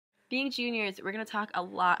Being juniors, we're going to talk a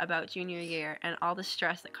lot about junior year and all the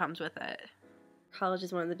stress that comes with it. College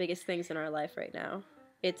is one of the biggest things in our life right now.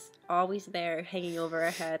 It's always there, hanging over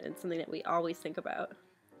our head, and something that we always think about.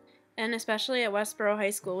 And especially at Westborough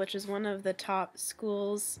High School, which is one of the top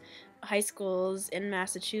high schools in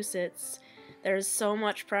Massachusetts, there's so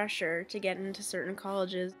much pressure to get into certain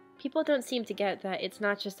colleges. People don't seem to get that it's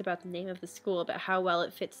not just about the name of the school, but how well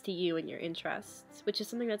it fits to you and your interests, which is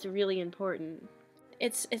something that's really important.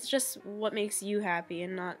 It's just what makes you happy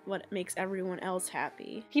and not what makes everyone else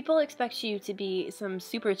happy. People expect you to be some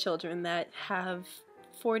super children that have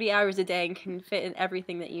 40 hours a day and can fit in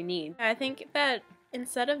everything that you need. I think that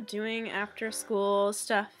instead of doing after school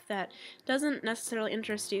stuff that doesn't necessarily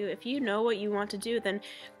interest you, if you know what you want to do, then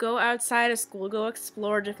go outside of school, go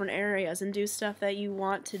explore different areas and do stuff that you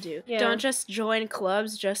want to do. Yeah. Don't just join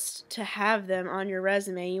clubs just to have them on your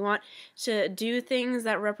resume. You want to do things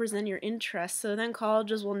that represent your interests, so then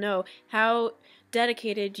colleges will know how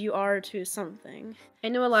dedicated you are to something. I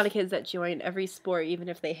know a lot of kids that join every sport even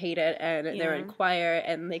if they hate it, and they're in choir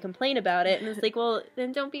and they complain about it, and it's like, well,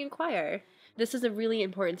 then don't be in choir. This is a really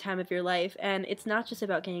important time of your life, and it's not just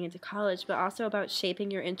about getting into college, but also about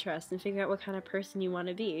shaping your interests and figuring out what kind of person you want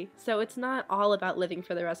to be. So it's not all about living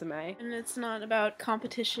for the resume. And it's not about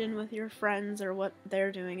competition with your friends or what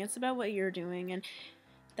they're doing. It's about what you're doing, and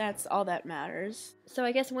that's all that matters. So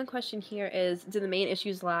I guess one question here is, do the main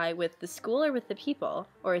issues lie with the school or with the people?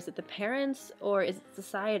 Or is it the parents, or is it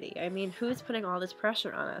society? I mean, who's putting all this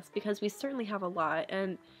pressure on us? Because we certainly have a lot,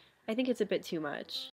 and I think it's a bit too much.